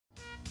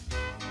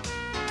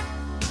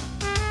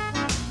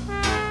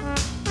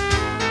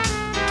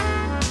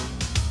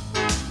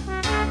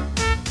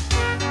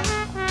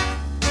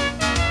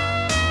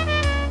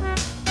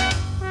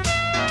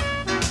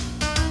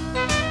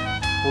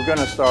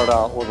going to start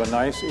out with a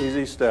nice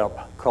easy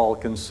step called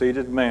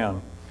Conceited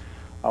Man.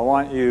 I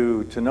want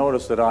you to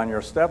notice that on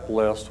your step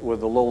list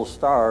with the little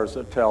stars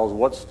it tells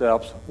what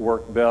steps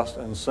work best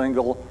in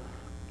single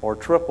or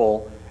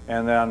triple,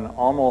 and then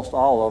almost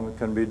all of them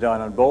can be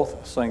done in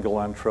both single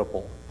and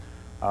triple.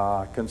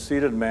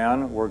 Conceited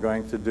Man, we're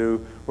going to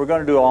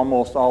do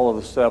almost all of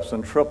the steps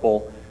in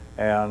triple,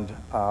 and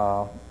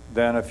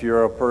then if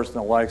you're a person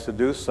that likes to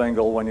do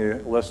single, when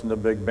you listen to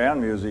big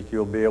band music,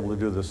 you'll be able to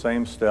do the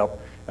same step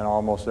in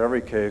almost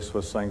every case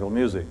with single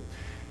music.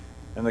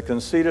 In the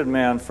Conceited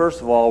Man,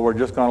 first of all, we're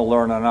just going to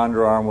learn an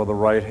underarm with the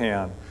right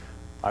hand.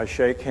 I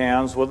shake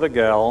hands with the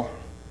gal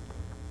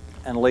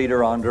and lead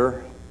her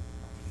under,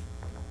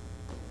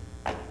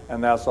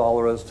 and that's all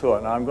there is to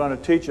it. Now I'm going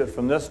to teach it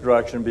from this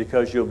direction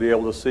because you'll be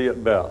able to see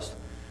it best.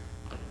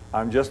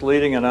 I'm just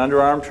leading an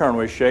underarm turn.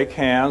 We shake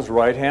hands,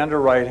 right hand to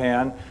right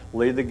hand,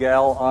 lead the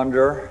gal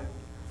under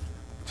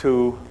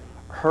to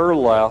her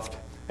left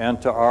and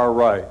to our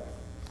right.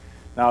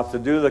 Now to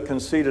do the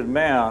Conceited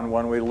Man,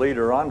 when we lead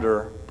her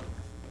under,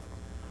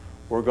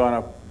 we're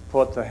going to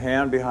put the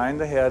hand behind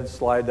the head,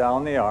 slide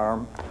down the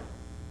arm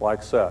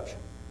like such.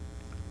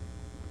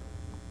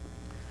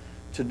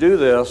 To do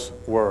this,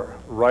 we're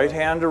right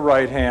hand to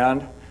right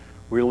hand.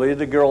 We lead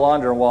the girl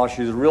under, and while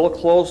she's real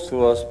close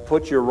to us,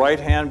 put your right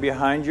hand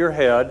behind your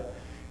head,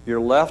 your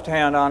left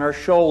hand on her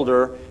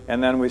shoulder,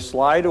 and then we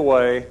slide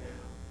away.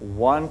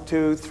 1,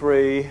 2,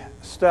 3,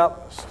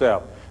 step,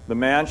 step. The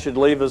man should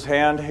leave his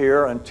hand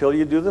here until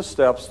you do the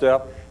step,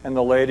 step, and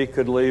the lady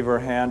could leave her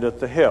hand at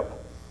the hip.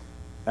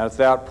 At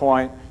that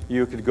point,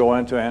 you could go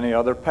into any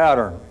other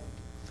pattern.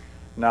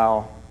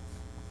 Now,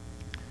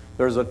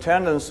 there's a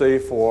tendency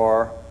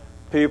for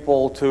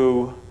people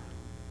to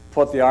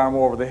put the arm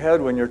over the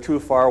head when you're too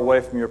far away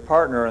from your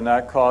partner, and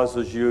that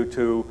causes you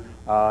to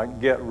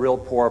get real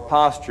poor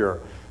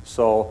posture.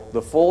 So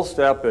the full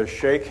step is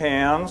shake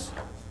hands,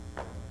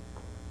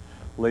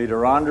 lead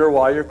her under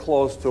while you're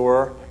close to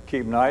her,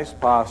 keep nice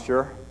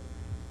posture,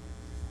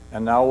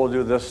 and now we'll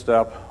do this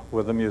step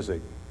with the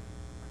music.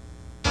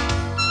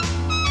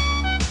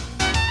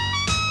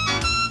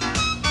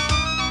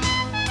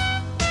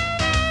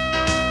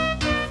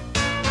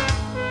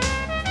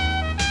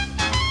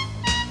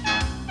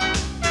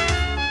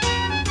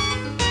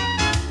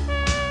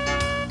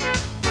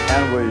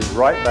 And we'll be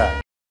right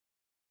back.